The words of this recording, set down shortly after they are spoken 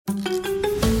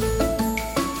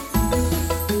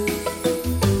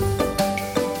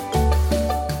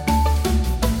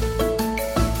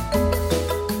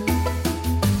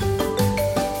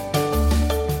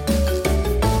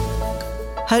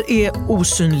här är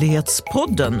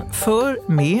Osynlighetspodden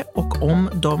för, med och om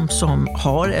de som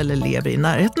har eller lever i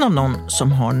närheten av någon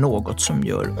som har något som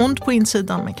gör ont på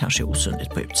insidan men kanske osynligt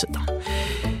på utsidan.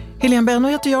 Helene Benno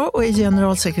heter jag och är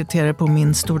generalsekreterare på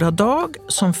Min stora dag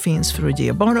som finns för att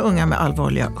ge barn och unga med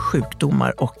allvarliga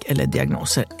sjukdomar och eller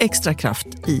diagnoser extra kraft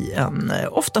i en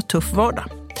ofta tuff vardag.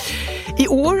 I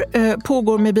år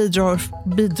pågår med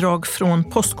bidrag från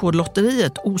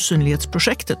Postkodlotteriet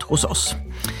Osynlighetsprojektet hos oss.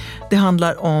 Det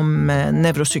handlar om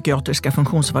neuropsykiatriska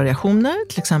funktionsvariationer,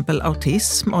 till exempel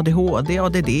autism, ADHD,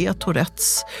 ADD,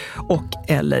 Tourettes och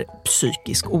eller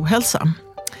psykisk ohälsa.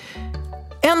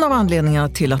 En av anledningarna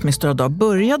till att Min stora dag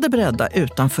började bredda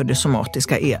utanför det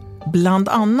somatiska är bland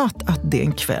annat att det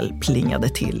en kväll plingade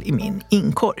till i min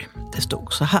inkorg. Det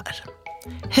stod så här.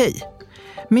 Hej,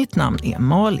 mitt namn är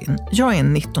Malin. Jag är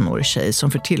en 19-årig tjej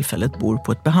som för tillfället bor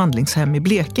på ett behandlingshem i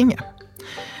Blekinge.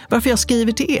 Varför jag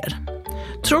skriver till er?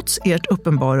 Trots ert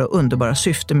uppenbara och underbara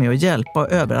syfte med att hjälpa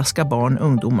och överraska barn och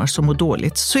ungdomar som mår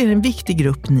dåligt så är det en viktig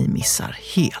grupp ni missar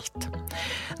helt.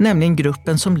 Nämligen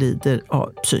gruppen som lider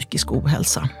av psykisk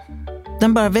ohälsa.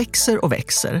 Den bara växer och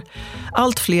växer.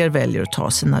 Allt fler väljer att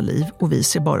ta sina liv och vi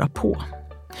ser bara på.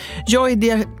 Jag är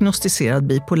diagnostiserad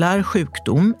bipolär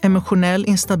sjukdom, emotionell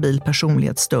instabil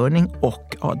personlighetsstörning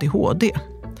och ADHD.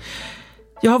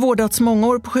 Jag har vårdats många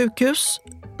år på sjukhus.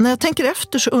 När jag tänker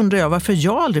efter så undrar jag varför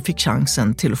jag aldrig fick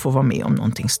chansen till att få vara med om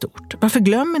någonting stort. Varför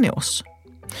glömmer ni oss?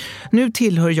 Nu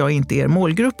tillhör jag inte er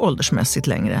målgrupp åldersmässigt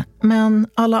längre, men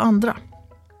alla andra.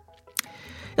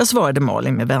 Jag svarade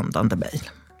Malin med vändande mejl.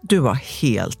 Du har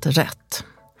helt rätt.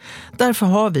 Därför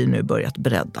har vi nu börjat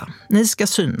bredda. Ni ska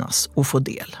synas och få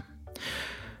del.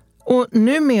 Och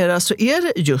numera så är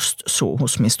det just så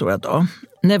hos Min stora dag.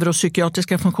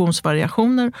 Neuropsykiatriska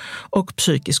funktionsvariationer och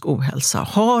psykisk ohälsa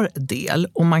har del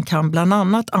och man kan bland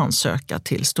annat ansöka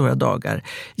till Stora dagar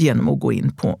genom att gå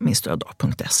in på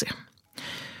minstoradag.se.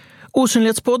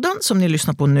 Osynlighetspodden som ni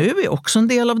lyssnar på nu är också en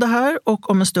del av det här och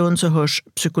om en stund så hörs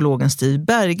psykologen Stig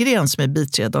Berggren som är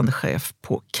biträdande chef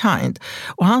på Kind.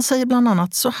 Och han säger bland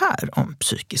annat så här om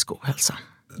psykisk ohälsa.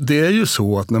 Det är ju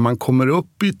så att när man kommer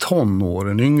upp i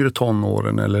tonåren, yngre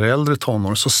tonåren eller äldre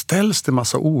tonåren så ställs det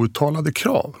massa outtalade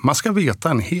krav. Man ska veta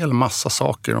en hel massa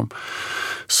saker om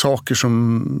saker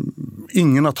som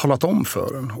ingen har talat om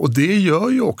för en. Och det gör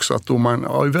ju också att då man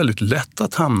är väldigt lätt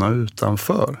att hamna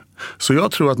utanför. Så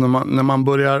jag tror att när man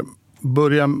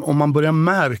börjar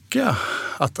märka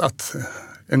att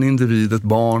en individ, ett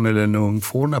barn eller en ung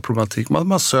får den här problematiken,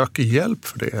 man söker hjälp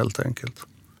för det helt enkelt.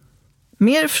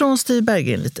 Mer från Stig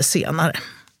Berggren lite senare.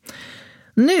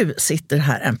 Nu sitter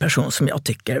här en person som jag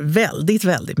tycker väldigt,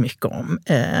 väldigt mycket om.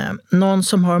 Någon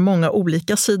som har många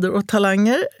olika sidor och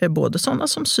talanger, både sådana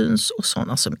som syns och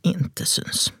sådana som inte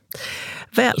syns.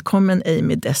 Välkommen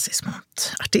Amy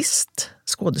Desismont, artist,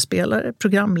 skådespelare,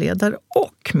 programledare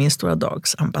och Min stora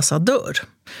dags ambassadör.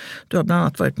 Du har bland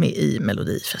annat varit med i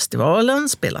Melodifestivalen,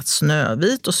 spelat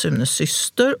Snövit och Sunes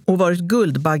syster och varit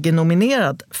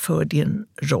Guldbagge-nominerad för din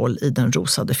roll i den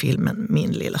rosade filmen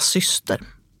Min lilla syster.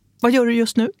 Vad gör du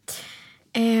just nu?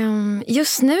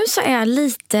 Just nu så är jag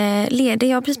lite ledig.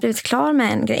 Jag har precis blivit klar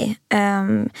med en grej.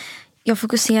 Jag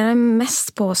fokuserar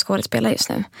mest på skådespelare just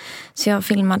nu. Så jag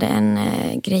filmade en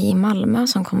grej i Malmö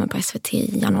som kommer på SVT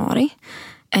i januari.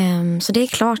 Så det är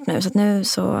klart nu. Så att nu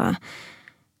så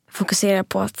fokuserar jag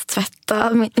på att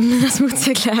tvätta mina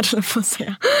smutsiga kläder, på att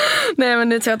säga. Nej, men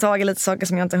nu tar jag tag i lite saker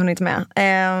som jag inte hunnit med.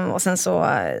 Och sen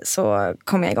så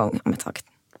kommer jag igång om ett tag.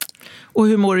 Och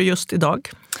hur mår du just idag?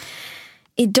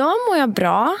 Idag mår jag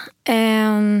bra.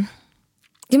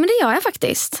 Ja, men det gör jag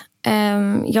faktiskt.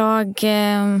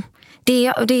 Det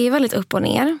är väldigt upp och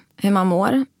ner hur man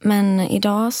mår. Men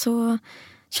idag så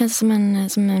känns det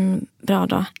som en bra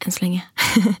dag än så länge.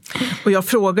 Och jag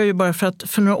frågar ju bara för att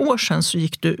för några år sedan så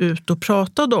gick du ut och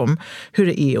pratade om hur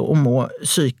det är att må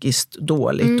psykiskt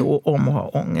dåligt och om att ha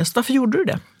ångest. Varför gjorde du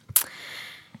det?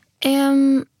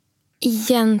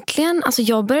 Egentligen, alltså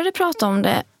jag började prata om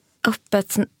det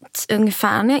öppet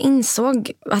ungefär när jag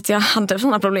insåg att jag hade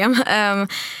sådana problem.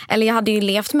 Eller jag hade ju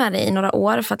levt med det i några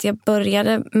år för att jag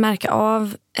började märka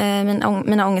av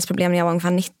mina ångestproblem när jag var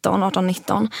ungefär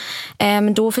 18-19.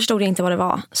 Men då förstod jag inte vad det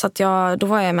var. Så att då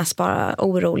var jag mest bara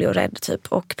orolig och rädd typ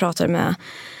och pratade med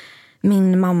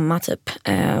min mamma typ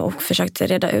och försökte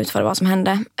reda ut vad det var som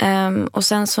hände. Och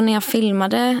sen så när jag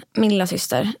filmade Min lilla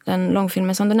syster, den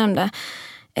långfilmen som du nämnde,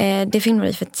 det filmade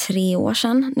vi för 3 år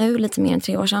sedan nu, lite mer än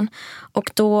 3 år sedan.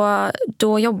 Och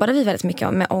då jobbade vi väldigt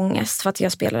mycket med ångest för att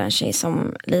jag spelar en tjej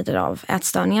som lider av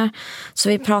ätstörningar. Så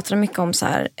vi pratade mycket om så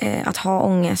här, att ha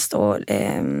ångest och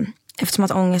eftersom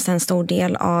att ångest är en stor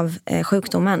del av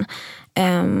sjukdomen.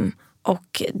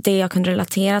 Och det jag kunde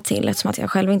relatera till, eftersom att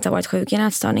jag själv inte har varit sjuk i en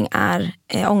ätstörning, är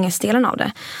ångestdelen av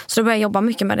det. Så då började jag jobba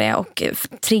mycket med det och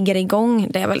triggade igång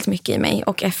det väldigt mycket i mig.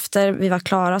 Och efter vi var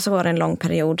klara så var det en lång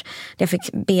period där jag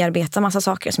fick bearbeta massa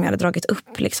saker som jag hade dragit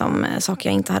upp. Liksom, saker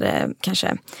jag inte hade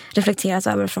kanske reflekterat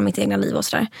över från mitt egna liv och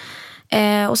sådär.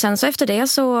 Och sen så efter det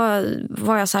så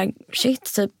var jag så här,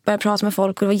 typ började prata med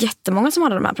folk och det var jättemånga som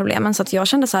hade de här problemen. Så att jag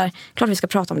kände så här, klart vi ska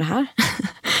prata om det här.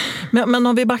 Men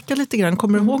om vi backar lite grann,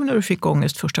 kommer du ihåg när du fick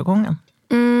ångest första gången?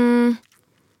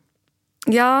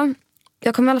 Ja,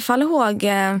 jag kommer i alla fall ihåg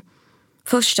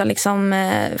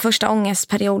första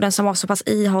ångestperioden som var så pass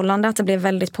ihållande att det blev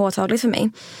väldigt påtagligt för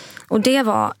mig. Och det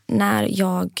var när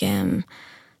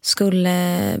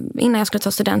innan jag skulle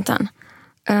ta studenten.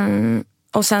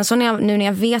 Och sen så när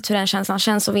jag vet hur den känslan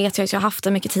känns så vet jag att jag har haft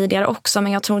det mycket tidigare också.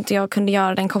 Men jag tror inte jag kunde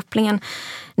göra den kopplingen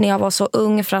när jag var så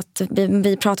ung, för att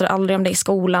vi pratade aldrig om det i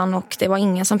skolan och det var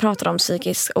ingen som pratade om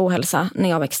psykisk ohälsa när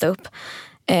jag växte upp.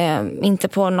 Inte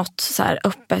på något så här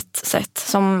öppet sätt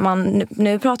som man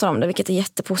nu pratar om det, vilket är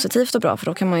jättepositivt och bra, för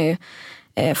då kan man ju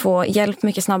få hjälp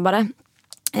mycket snabbare.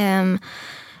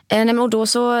 Och då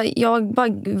så jag bara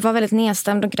var väldigt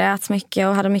nedstämd och grät mycket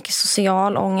och hade mycket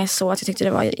social ångest, så att jag tyckte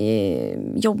det var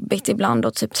jobbigt ibland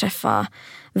att typ träffa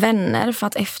vänner, för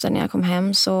att efter när jag kom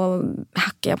hem så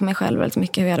hackade jag på mig själv väldigt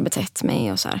mycket hur jag hade betett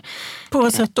mig och så här. På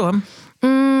vad sätt då?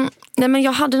 Nej, men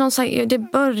jag hade det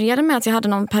började med att jag hade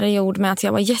någon period med att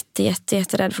jag var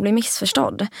jätterädd för att bli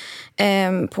missförstådd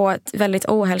på ett väldigt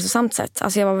ohälsosamt sätt.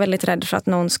 Alltså jag var väldigt rädd för att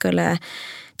någon skulle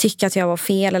tycka att jag var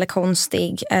fel eller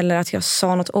konstig, eller att jag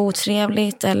sa något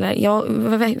otrevligt, eller jag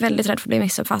var väldigt rädd för att bli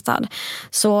missuppfattad.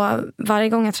 Så varje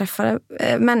gång jag träffade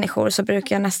människor så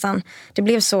brukar jag det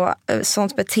blev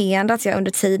sånt beteende att jag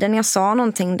under tiden jag sa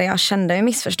någonting där jag kände mig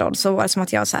missförstådd, så var det som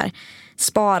att jag så här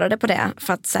sparade på det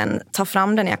för att sen ta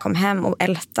fram det när jag kom hem och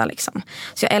älta liksom.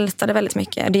 Så jag ältade väldigt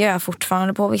mycket. Det gör jag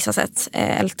fortfarande på vissa sätt.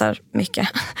 Ältar mycket.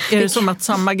 Är det som att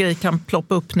samma grej kan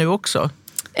ploppa upp nu också?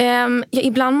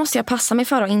 Ibland måste jag passa mig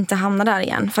för att inte hamna där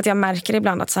igen. För att jag märker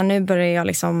ibland att så här, nu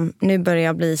börjar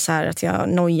jag bli så här att jag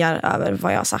nojar över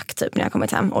vad jag har sagt typ när jag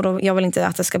kommit hem. Och då, jag vill inte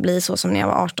att det ska bli så som när jag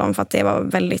var 18, för att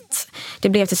det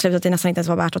blev till slut att det nästan inte ens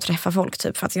var värt att träffa folk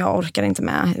typ, för att jag orkade inte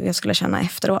med hur jag skulle känna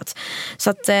efteråt. Så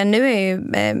att nu är jag ju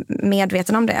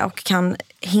medveten om det och kan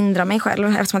hindra mig själv,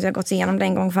 eftersom att jag har gått igenom det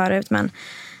en gång förut.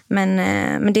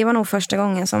 Men det var nog första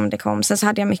gången som det kom. Sen så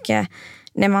hade jag mycket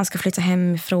när man ska flytta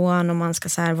hemifrån och man ska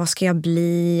så här, vad ska jag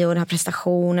bli, och den här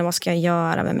prestationen, vad ska jag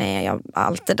göra med mig,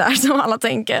 allt det där som alla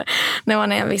tänker när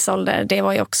man är en viss ålder. Det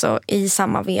var ju också i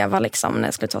samma veva liksom när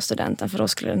jag skulle ta studenten, för då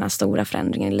skulle den här stora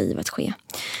förändringen i livet ske.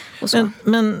 Och så.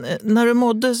 Men när du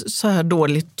mådde så här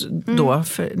dåligt då,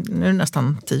 för nu är det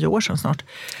nästan 10 år sedan snart.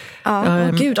 Ja,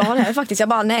 gud, det är faktiskt. Jag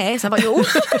bara nej, så jag bara jo.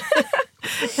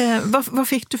 Vad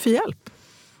fick du för hjälp?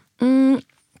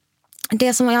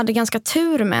 Det som jag hade ganska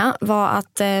tur med var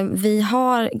att vi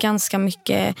har ganska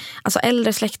mycket, alltså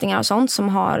äldre släktingar och sånt som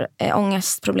har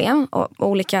ångestproblem och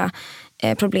olika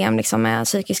problem liksom med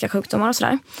psykiska sjukdomar och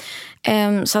sådär.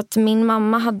 Så att min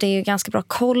mamma hade ju ganska bra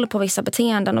koll på vissa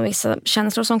beteenden och vissa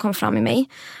känslor som kom fram i mig,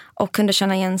 och kunde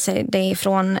känna igen sig det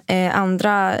från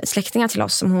andra släktingar till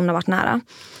oss som hon har varit nära.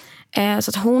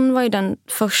 Så att hon var ju den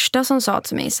första som sa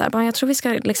till mig så här, jag tror vi ska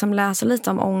liksom läsa lite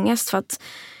om ångest, för att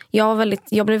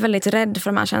jag blev väldigt rädd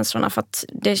för de här känslorna, för att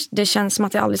det känns som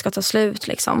att det aldrig ska ta slut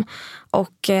liksom.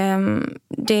 Och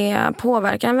det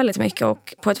påverkar en väldigt mycket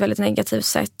och på ett väldigt negativt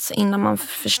sätt innan man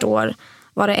förstår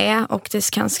vad det är, och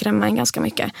det kan skrämma en ganska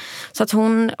mycket. Så att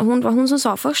hon var hon som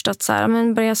sa först att så här,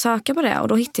 men börja söka på det, och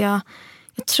då hittade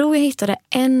jag tror jag hittade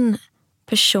en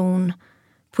person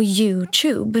på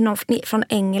YouTube från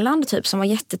England typ, som var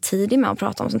jättetidig med att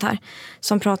prata om sånt här.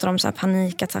 Som pratar om så här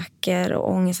panikattacker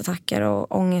och ångestattacker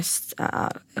och ångest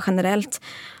generellt.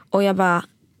 Och jag bara,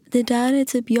 det där är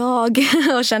typ jag.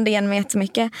 Och kände igen mig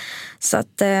jättemycket. Så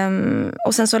att,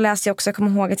 och sen så läste jag också, jag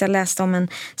kommer ihåg att jag läste om en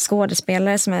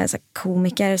skådespelare som är så här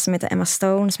komiker som heter Emma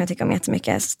Stone, som jag tycker om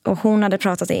jättemycket. Och hon hade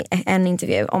pratat i en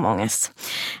intervju om ångest.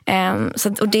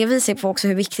 Och det visar på också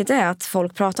hur viktigt det är att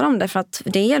folk pratar om det. För att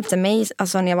det hjälpte mig,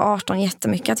 alltså när jag var 18,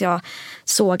 jättemycket, att jag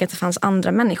såg att det fanns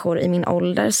andra människor i min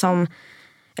ålder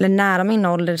eller nära min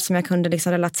ålder som jag kunde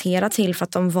liksom relatera till, för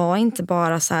att de var inte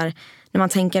bara så här, när man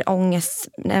tänker ångest,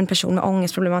 en person med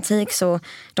ångestproblematik, så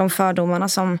de fördomarna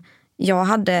som jag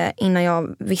hade innan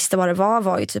jag visste vad det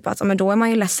var ju typ att men då är man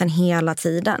ju ledsen hela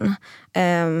tiden.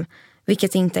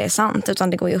 Vilket inte är sant, utan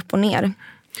det går ju upp och ner.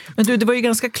 Men du, det var ju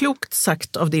ganska klokt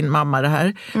sagt av din mamma det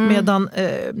här. Medan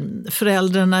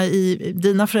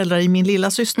dina föräldrar i min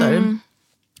lilla syster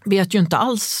vet ju inte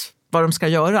alls vad de ska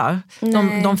göra.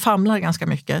 De famlar ganska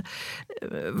mycket.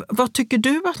 Vad tycker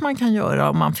du att man kan göra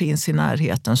om man finns i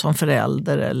närheten som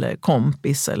förälder eller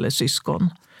kompis eller syskon?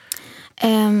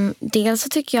 Dels så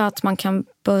tycker jag att man kan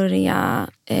börja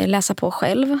läsa på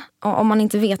själv. Om man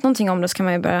inte vet någonting om det så kan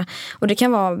man ju börja. Och det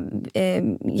kan vara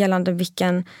gällande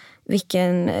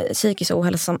vilken psykisk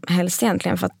ohälsa som helst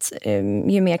egentligen. För att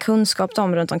ju mer kunskap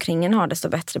de runt omkring en har, desto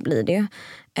bättre blir det ju.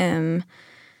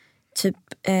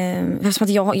 Eftersom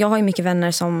att jag har ju mycket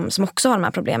vänner som också har de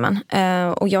här problemen.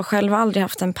 Och jag själv har aldrig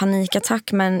haft en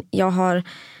panikattack, men jag har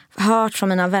hört från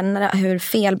mina vänner hur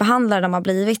felbehandlade de har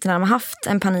blivit när de har haft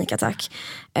en panikattack.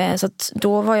 Så att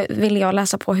då ville jag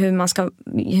läsa på hur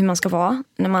man ska vara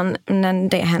när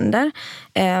det händer.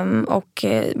 Och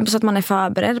så att man är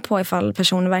förberedd på ifall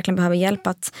personen verkligen behöver hjälp,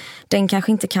 att den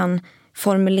kanske inte kan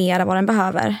formulera vad den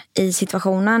behöver i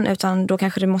situationen, utan då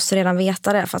kanske du måste redan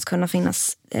veta det för att kunna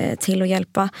finnas till och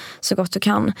hjälpa så gott du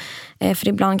kan. För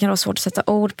ibland kan det vara svårt att sätta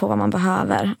ord på vad man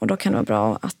behöver, och då kan det vara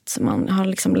bra att man har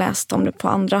liksom läst om det på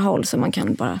andra håll så man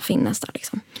kan bara finnas där.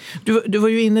 Liksom. Du var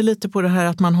ju inne lite på det här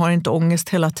att man har inte ångest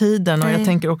hela tiden, och jag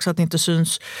tänker också att det inte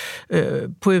syns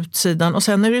på utsidan. Och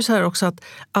sen är det ju så här också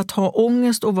att ha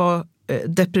ångest och vara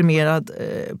deprimerad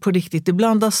på riktigt, det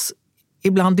blandas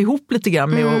ibland ihop lite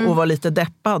grann med att vara lite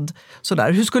deppad.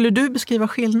 Sådär. Hur skulle du beskriva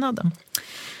skillnaden?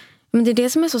 Men det är det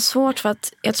som är så svårt, för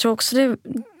att jag tror också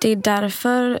det är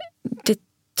därför det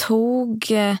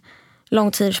tog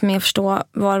lång tid för mig att förstå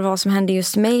vad som hände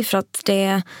just mig. För att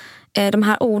de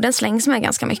här orden slängs med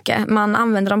ganska mycket. Man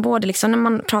använder dem både liksom när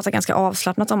man pratar ganska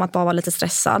avslappnat om att bara vara lite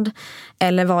stressad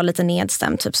eller vara lite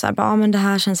nedstämd, typ så här, men det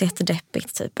här känns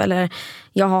jättedeppigt typ, eller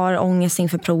jag har ångest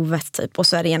inför provet typ, och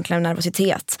så är det egentligen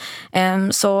nervositet.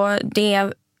 Så det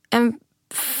är en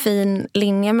fin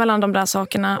linje mellan de där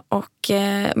sakerna, och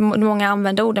många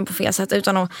använder orden på fel sätt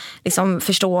utan att liksom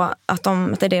förstå att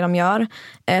det är det de gör,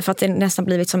 för att det nästan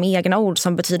blivit som egna ord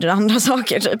som betyder andra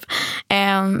saker typ.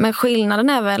 Men skillnaden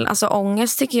är väl, alltså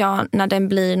ångest tycker jag, när den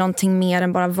blir någonting mer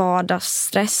än bara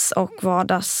vardagsstress och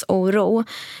vardagsoro,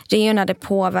 det är ju när det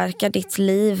påverkar ditt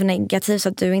liv negativt så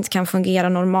att du inte kan fungera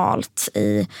normalt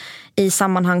i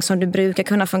sammanhang som du brukar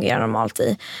kunna fungera normalt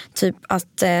i. Typ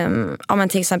att, men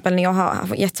till exempel när jag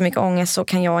har jättemycket ångest så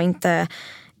kan jag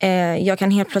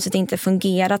kan helt plötsligt inte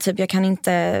fungera, typ jag kan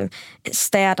inte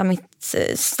städa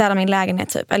min lägenhet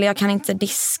typ, eller jag kan inte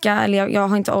diska, eller jag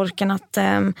har inte orken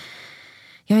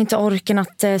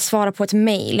att svara på ett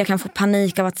mejl. Jag kan få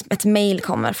panik av att ett mejl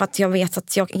kommer, för att jag vet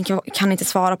att jag kan inte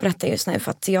svara på detta just nu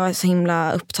för att jag är så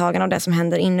himla upptagen av det som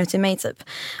händer inuti mig typ.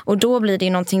 Och då blir det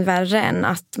ju någonting värre än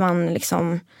att man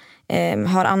liksom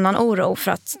har annan oro,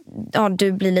 för att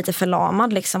du blir lite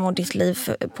förlamad liksom, och ditt liv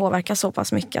påverkas så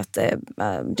pass mycket att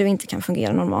du inte kan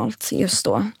fungera normalt just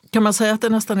då. Kan man säga att det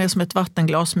nästan är som ett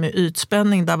vattenglas med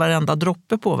ytspänning där varenda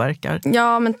droppe påverkar?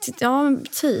 Ja,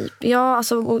 typ. Ja,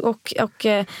 alltså, och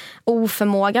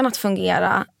oförmågan att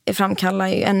fungera framkallar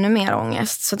ju ännu mer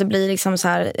ångest. Så det blir liksom så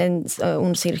här en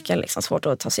ond cirkel, liksom, svårt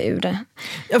att ta sig ur det.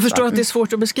 Jag förstår att det är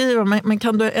svårt att beskriva, men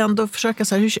kan du ändå försöka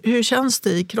så här, hur känns det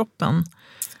i kroppen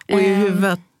och i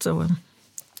huvudet?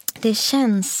 Det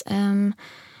känns...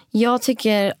 jag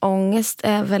tycker ångest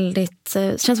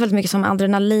känns väldigt mycket som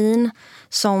adrenalin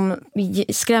som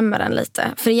skrämmer en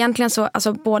lite. För egentligen så,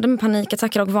 alltså både med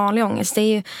panikattacker och vanlig ångest, det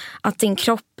är ju att din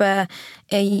kropp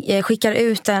skickar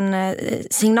ut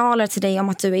signaler till dig om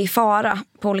att du är i fara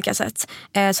på olika sätt.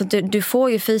 Så du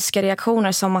får ju fysiska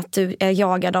reaktioner som att du är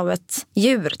jagad av ett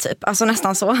djur typ. Alltså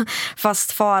nästan så.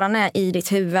 Fast faran är i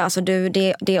ditt huvud. Alltså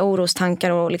det är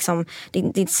orostankar och liksom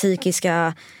din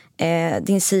psykiska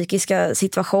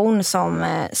situation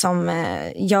som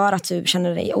gör att du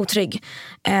känner dig otrygg.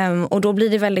 Och då blir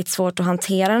det väldigt svårt att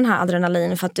hantera den här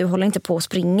adrenalin, för att du håller inte på och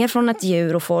springer från ett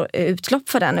djur och får utlopp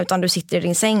för den, utan du sitter i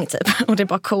din säng typ och det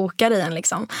bara kokar i en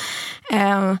liksom.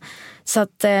 Så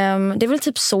att det är väl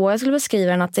typ så jag skulle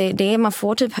beskriva den, att man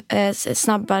får typ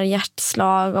snabbare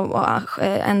hjärtslag och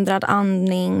ändrad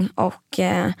andning och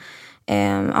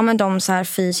men de så här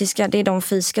fysiska, det är de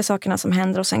fysiska sakerna som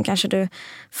händer, och sen kanske du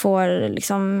får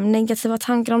liksom negativa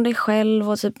tankar om dig själv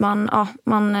och typ man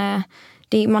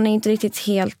är inte riktigt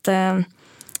helt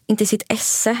inte sitt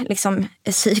esse liksom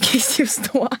psykiskt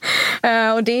just då.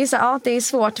 Och det är så det är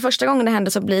svårt. Första gången det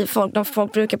händer så blir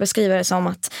folk brukar beskriva det som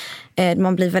att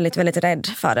man blir väldigt, väldigt rädd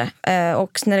för det.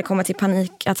 Och när det kommer till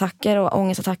panikattacker och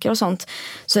ångestattacker och sånt,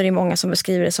 så är det många som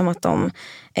beskriver det som att de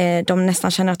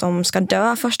nästan känner att de ska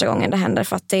dö första gången det händer,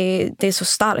 för att det är så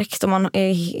starkt och man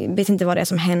vet inte vad det är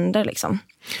som händer liksom.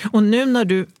 Och nu när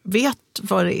du vet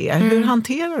vad det är, hur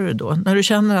hanterar du då? När du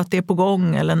känner att det är på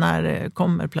gång eller när det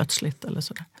kommer plötsligt eller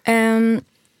sådär?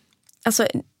 Alltså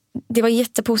det var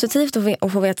jättepositivt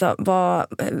att få veta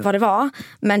vad det var.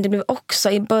 Men det blev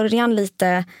också i början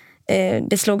lite...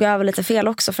 det slog över lite fel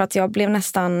också för att jag blev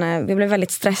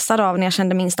väldigt stressad av när jag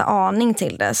kände minsta aning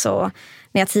till det. Så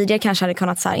när jag tidigare kanske hade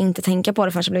kunnat så här, inte tänka på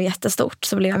det förrän det blev jättestort,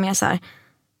 så blev jag mer så här,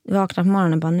 vaknar på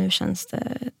morgonen och bara, nu känns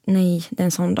det, nej, det är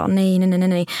en sån dag,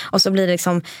 nej. Och så blir det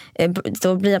liksom,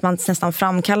 då blir det att man nästan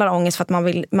framkallar ångest för att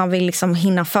man vill liksom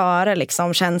hinna före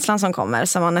liksom känslan som kommer.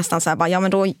 Så man nästan säger bara, ja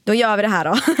men då gör vi det här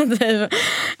då.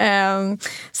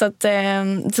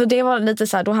 Så det var lite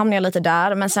så här, då hamnade jag lite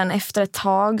där. Men sen efter ett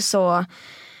tag så,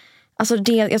 alltså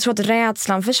jag tror att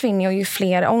rädslan försvinner, och ju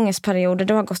fler ångestperioder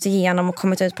du har gått igenom och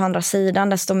kommit ut på andra sidan,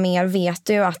 desto mer vet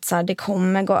du att så här, det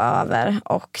kommer gå över,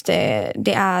 och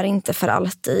det är inte för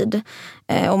alltid.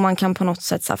 Och man kan på något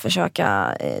sätt så här,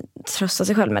 försöka trösta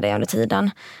sig själv med det under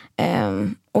tiden.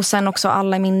 Och sen också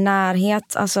alla i min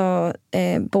närhet, alltså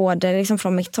både liksom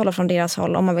från mitt håll och från deras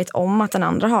håll, om man vet om att den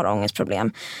andra har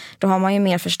ångestproblem, då har man ju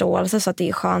mer förståelse, så att det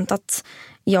är skönt att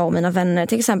jag och mina vänner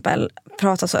till exempel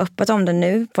pratar så öppet om det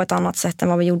nu på ett annat sätt än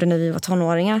vad vi gjorde när vi var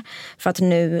tonåringar. För att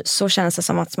nu så känns det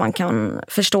som att man kan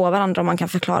förstå varandra och man kan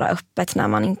förklara öppet när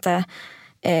man inte,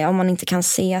 om man inte kan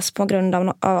ses på grund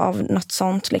av något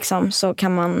sånt liksom, så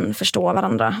kan man förstå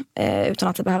varandra utan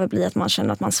att det behöver bli att man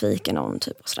känner att man sviker någon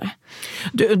typ och sådär.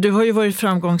 Du har ju varit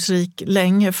framgångsrik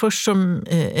länge, först som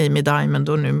Amy Diamond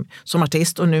och nu som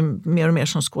artist och nu mer och mer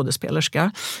som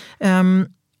skådespelerska.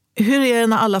 Hur är det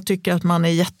när alla tycker att man är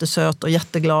jättesöt och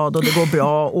jätteglad och det går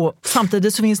bra, och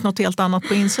samtidigt så finns något helt annat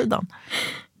på insidan?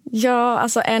 Ja,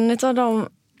 alltså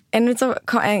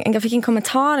jag fick en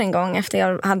kommentar en gång efter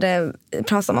jag hade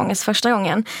pratat om ångest första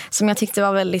gången, som jag tyckte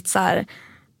var väldigt så här,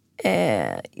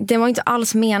 det var inte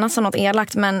alls menat som något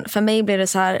elakt, men för mig blev det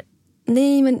så här,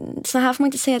 nej men så här får man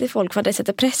inte säga till folk för att det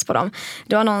sätter press på dem.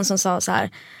 Det var någon som sa så här,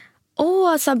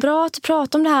 så bra att du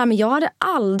pratar om det här, men jag hade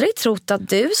aldrig trott att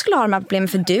du skulle ha de här problemen,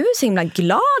 för du är så himla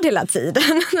glad hela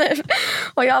tiden.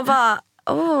 Och jag bara,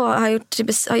 har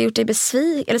jag gjort dig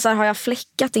besviken? Eller så här, har jag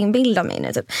fläckat din bild av mig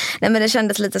nu? Typ. Nej, men det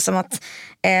kändes lite som att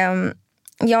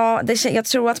jag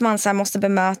tror att man så här måste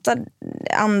bemöta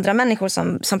andra människor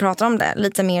som pratar om det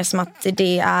lite mer som att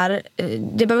det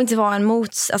behöver inte vara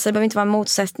en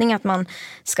motsättning att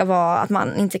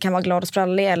man inte kan vara glad och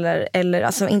sprallig eller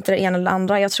alltså inte det ena eller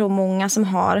andra. Jag tror många som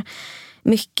har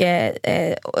mycket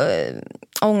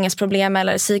ångestproblem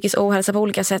eller psykisk ohälsa på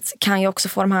olika sätt kan ju också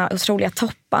få de här otroliga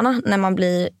topparna när man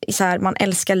blir så här, man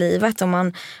älskar livet och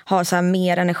man har så här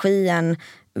mer energi än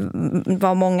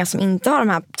vad många som inte har de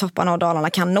här topparna och dalarna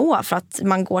kan nå, för att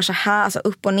man går så här alltså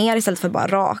upp och ner istället för bara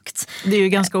rakt. Det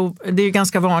är ju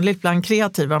ganska vanligt bland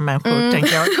kreativa människor,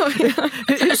 tänker jag.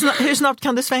 Hur snabbt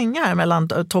kan det svänga här mellan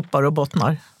toppar och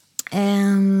bottnar?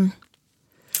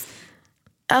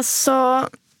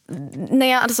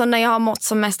 När jag har mått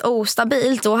som mest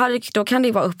ostabilt, då kan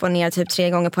det vara upp och ner typ 3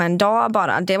 gånger på en dag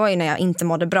bara. Det var ju när jag inte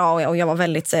mådde bra och jag var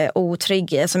väldigt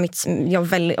otrygg, alltså jag var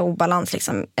väldigt obalans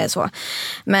liksom, så.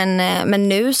 Men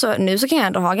nu så kan jag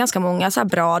ändå ha ganska många så här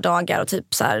bra dagar och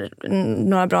typ så här,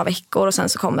 några bra veckor, och sen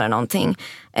så kommer det någonting.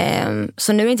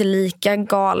 Så nu är det inte lika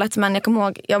galet, men jag kommer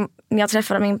ihåg när jag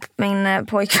träffade min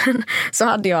pojkvän,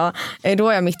 så då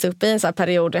var jag mitt uppe i en så här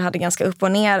period där jag hade ganska upp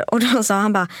och ner, och då sa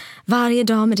han bara, varje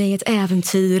dag med dig är ett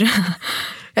äventyr.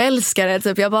 Jag älskar det,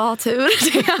 typ. Jag bara har tur.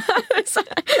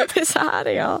 Det är så här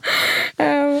är jag.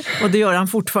 Och det gör han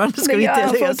fortfarande, ska vi inte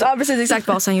säga. Ja, precis, exakt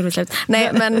vad sen gjorde slut.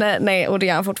 Nej, och det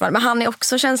gör han fortfarande. Men han är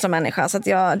också känslomänniska, så att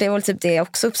det är väl typ det jag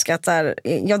också uppskattar.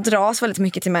 Jag dras väldigt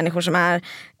mycket till människor som är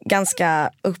ganska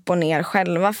upp och ner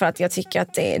själva, för att jag tycker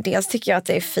att dels tycker jag att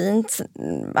det är fint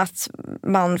att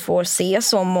man får se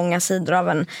så många sidor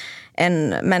av en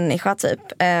människa typ.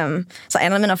 Så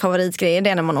en av mina favoritgrejer, det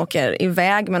är när man åker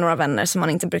iväg med några vänner som man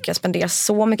inte brukar spendera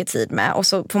så mycket tid med, och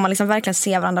så får man liksom verkligen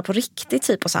se varandra på riktigt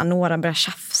typ, och så här, några börjar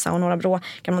tjafsa och några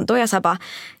bråkar. Då är jag så här bara,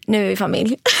 nu är vi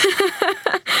familj.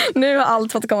 Nu har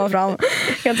allt fått komma fram.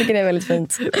 Jag tycker det är väldigt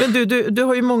fint. Men du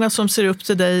har ju många som ser upp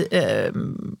till dig.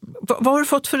 Vad har du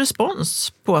fått för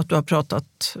respons på att du har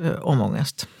pratat om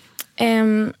ångest?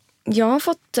 Jag har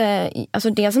fått, alltså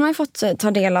dels har man fått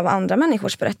ta del av andra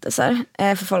människors berättelser,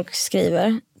 för folk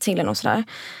skriver till en och sådär,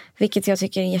 vilket jag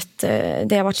tycker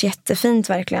det har varit jättefint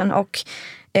verkligen, och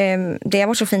det har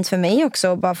varit så fint för mig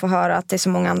också att bara få höra att det är så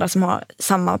många andra som har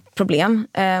samma problem,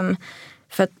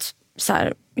 för att så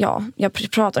här, ja, jag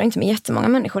pratar inte med jättemånga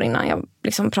människor innan jag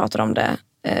liksom pratar om det.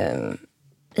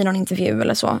 i någon intervju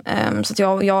eller så. Så att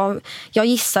jag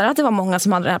gissar att det var många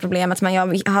som hade det här problemet, men jag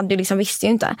visste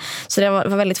ju inte. Så det var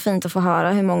väldigt fint att få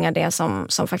höra hur många det är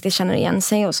som faktiskt känner igen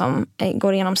sig och som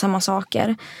går igenom samma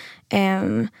saker.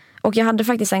 Och jag hade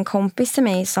faktiskt en kompis till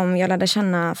mig som jag lärde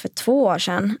känna för 2 år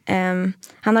sedan.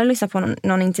 Han hade lyssnat på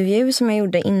någon intervju som jag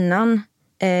gjorde innan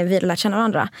vi hade lärt känna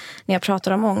varandra, när jag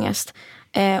pratade om ångest.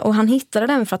 Och han hittade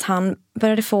den för att han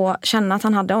började få känna att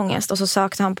han hade ångest. Och så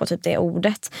sökte han på typ det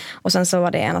ordet. Och sen så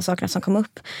var det en av sakerna som kom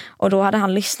upp. Och då hade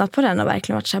han lyssnat på den och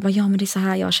verkligen varit så här, ja men det är så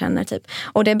här jag känner typ.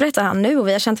 Och det berättar han nu och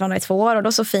vi har känt varandra i 2 år. Och då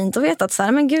är så fint att veta att så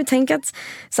här, men gud, tänk att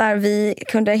så här, vi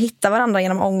kunde hitta varandra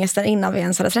genom ångesten innan vi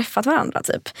ens hade träffat varandra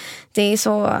typ. Det är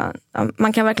så,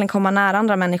 man kan verkligen komma nära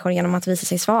andra människor genom att visa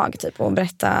sig svag typ. Och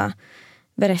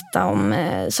berätta om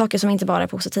saker som inte bara är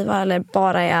positiva eller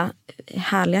bara är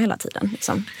härliga hela tiden.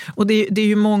 Liksom. Och det är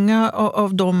ju många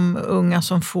av de unga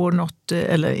som får något,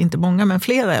 eller inte många men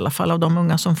flera i alla fall av de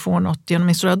unga som får något genom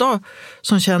Mr. Rädd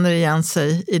som känner igen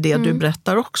sig i det du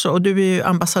berättar också. Och du är ju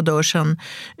ambassadör sedan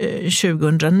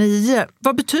 2009.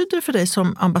 Vad betyder det för dig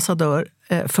som ambassadör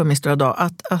för Mr. Rädd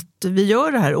att vi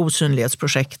gör det här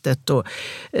osynlighetsprojektet och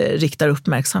riktar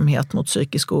uppmärksamhet mot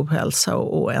psykisk ohälsa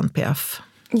och NPF?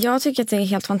 Jag tycker att det är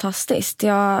helt fantastiskt. Det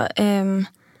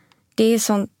är ett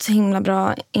sånt himla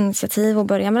bra initiativ att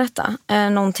börja med detta.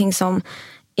 Någonting som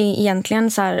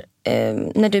egentligen så här,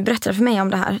 när du berättade för mig om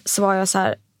det här så var jag så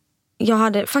här, jag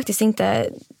hade faktiskt inte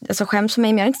skämt för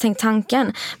mig, men jag hade inte tänkt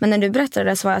tanken. Men när du berättade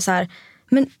det så var jag så här,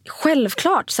 men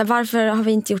självklart, så här, varför har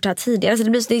vi inte gjort det här tidigare? Så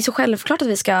det är så självklart att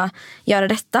vi ska göra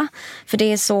detta. För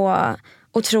det är så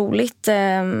otroligt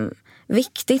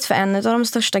viktigt, för en av de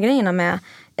största grejerna med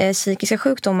psykiska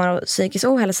sjukdomar och psykisk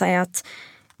ohälsa är att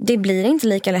det blir inte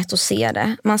lika lätt att se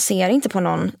det. Man ser inte på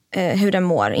någon hur den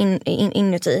mår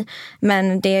inuti.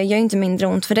 Men det gör inte mindre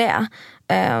ont för det.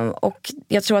 Och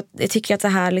jag tycker att det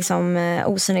här liksom,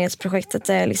 osynlighetsprojektet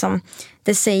liksom,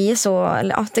 det säger så,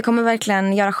 eller, ja, det kommer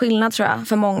verkligen göra skillnad tror jag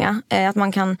för många. Att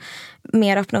man kan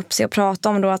mer öppna upp sig och prata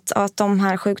om då att de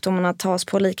här sjukdomarna tas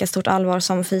på lika stort allvar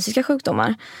som fysiska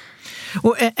sjukdomar.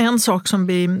 Och en sak som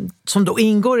då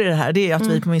ingår i det här, det är att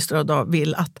vi på Mr. Rädd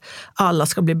vill att alla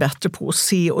ska bli bättre på att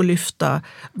se och lyfta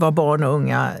vad barn och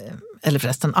unga, eller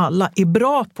förresten alla, är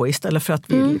bra på istället för att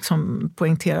vi liksom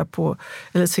poängterar på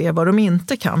eller se vad de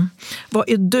inte kan. Vad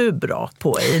är du bra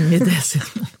på i det?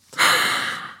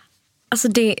 Alltså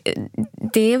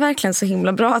det är verkligen så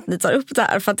himla bra att ni tar upp det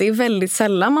här, för att det är väldigt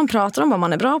sällan man pratar om vad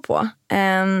man är bra på.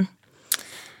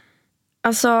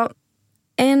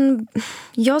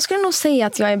 Jag skulle nog säga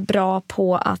att jag är bra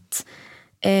på att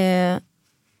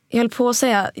jag höll på att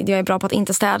säga att jag är bra på att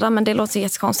inte städa, men det låter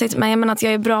jättekonstigt. Men jag menar att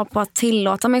jag är bra på att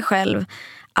tillåta mig själv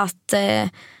att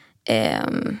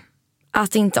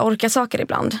inte orka saker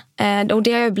ibland. Och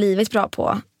det har jag blivit bra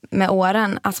på med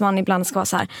åren. Att man ibland ska vara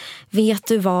så här, vet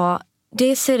du vad,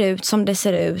 det ser ut som det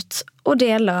ser ut och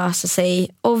det löser sig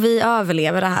och vi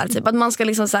överlever det här. Typ. Att man ska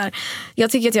liksom så här,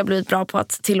 jag tycker att jag har blivit bra på att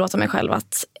tillåta mig själv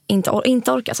att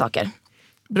inte orka saker.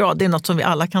 Bra, det är något som vi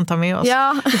alla kan ta med oss.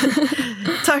 Ja.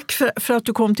 Tack för att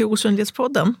du kom till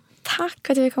Osynlighetspodden. Tack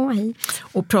att jag fick komma hit.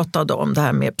 Och pratade om det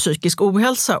här med psykisk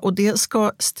ohälsa. Och det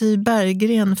ska Stig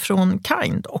Berggren från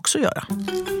Kind också göra.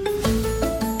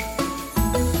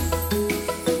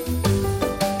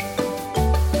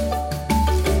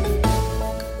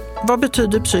 Vad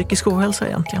betyder psykisk ohälsa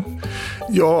egentligen?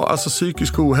 Ja, alltså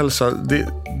psykisk ohälsa,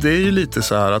 det är ju lite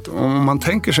så här att om man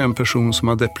tänker sig en person som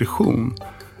har depression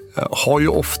har ju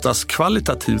oftast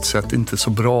kvalitativt sett inte så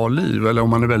bra liv, eller om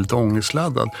man är väldigt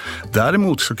ångestladdad.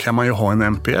 Däremot så kan man ju ha en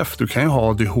NPF, du kan ju ha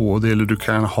ADHD eller du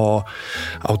kan ha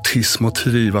autism och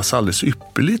trivas alldeles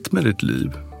ypperligt med ditt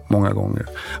liv många gånger.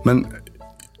 Men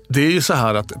det är ju så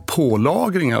här att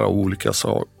pålagringar av olika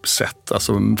sätt,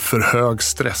 alltså för hög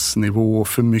stressnivå,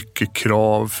 för mycket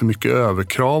krav, för mycket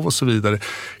överkrav och så vidare,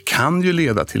 kan ju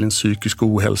leda till en psykisk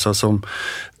ohälsa som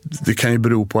det kan ju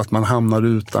bero på att man hamnar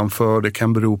utanför, det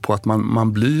kan bero på att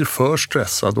man blir för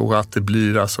stressad och att det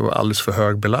blir alltså alldeles för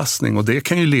hög belastning, och det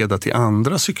kan ju leda till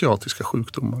andra psykiatriska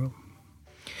sjukdomar.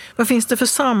 Vad finns det för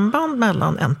samband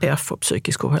mellan NPF och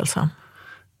psykisk ohälsa?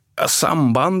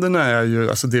 Sambanden är ju,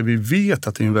 alltså det vi vet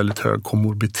att det är en väldigt hög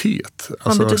komorbiditet,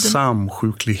 alltså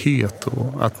samsjuklighet,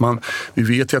 och att vi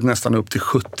vet ju att nästan upp till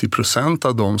 70%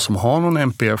 av de som har någon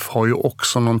NPF har ju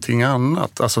också någonting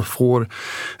annat, alltså får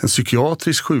en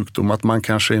psykiatrisk sjukdom, att man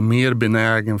kanske är mer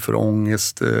benägen för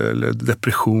ångest eller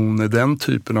depression, den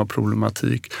typen av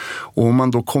problematik. Och om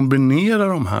man då kombinerar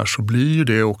de här så blir ju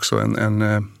det också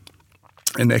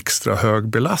en extra hög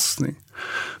belastning.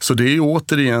 Så det är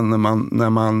återigen när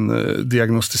man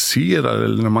diagnostiserar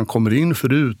eller när man kommer in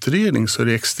för utredning, så är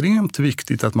det extremt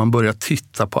viktigt att man börjar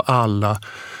titta på alla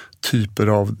typer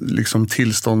av liksom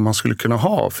tillstånd man skulle kunna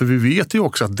ha. För vi vet ju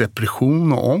också att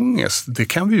depression och ångest, det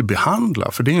kan vi ju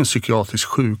behandla, för det är en psykiatrisk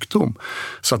sjukdom.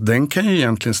 Så att den kan ju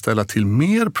egentligen ställa till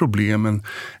mer problem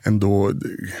än då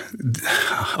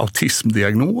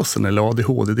autismdiagnosen eller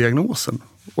ADHD-diagnosen.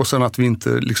 Och sen att vi inte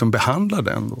liksom behandlar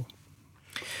den då.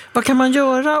 Vad kan man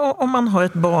göra om man har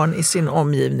ett barn i sin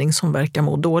omgivning som verkar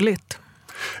må dåligt?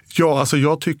 Ja, alltså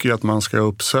jag tycker att man ska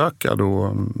uppsöka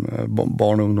då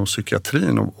barn- och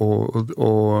ungdomspsykiatrin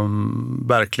och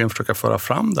verkligen försöka föra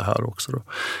fram det här också då.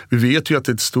 Vi vet ju att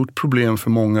ett stort problem för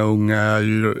många unga är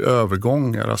ju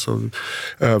övergångar, alltså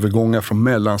övergångar från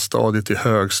mellanstadiet till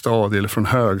högstadiet eller från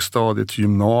högstadiet till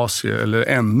gymnasiet eller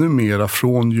ännu mera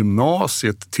från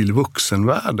gymnasiet till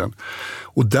vuxenvärlden.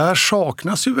 Och där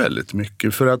saknas ju väldigt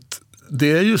mycket, för att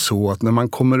det är ju så att när man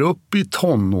kommer upp i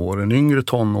tonåren, yngre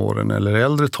tonåren eller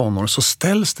äldre tonåren, så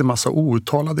ställs det massa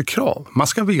outtalade krav. Man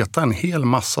ska veta en hel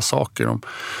massa saker om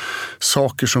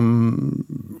saker som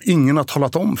ingen har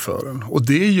talat om för en. Och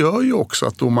det gör ju också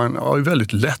att då man har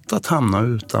väldigt lätt att hamna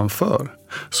utanför.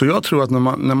 Så jag tror att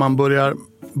när man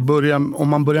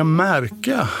börjar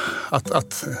märka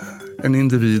att en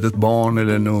individ, ett barn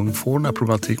eller en ung får den här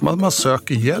problematiken, man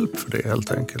söker hjälp för det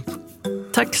helt enkelt.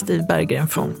 Tack Steve Berggren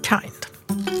från Kind.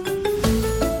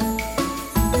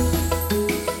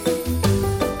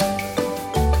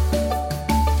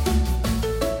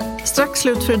 Strax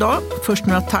slut för idag. Först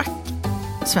några tack.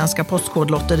 Svenska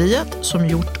Postkodlotteriet som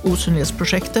gjort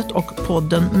Osynlighetsprojektet och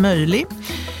podden möjlig.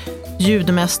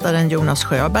 Ljudmästaren Jonas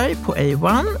Sjöberg på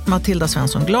A1, Matilda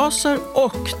Svensson Glaser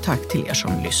och tack till er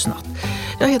som lyssnat.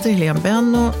 Jag heter Helene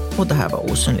Benno och det här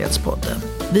var Osynlighetspodden.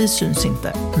 Vi syns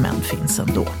inte, men finns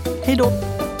ändå. Hej då!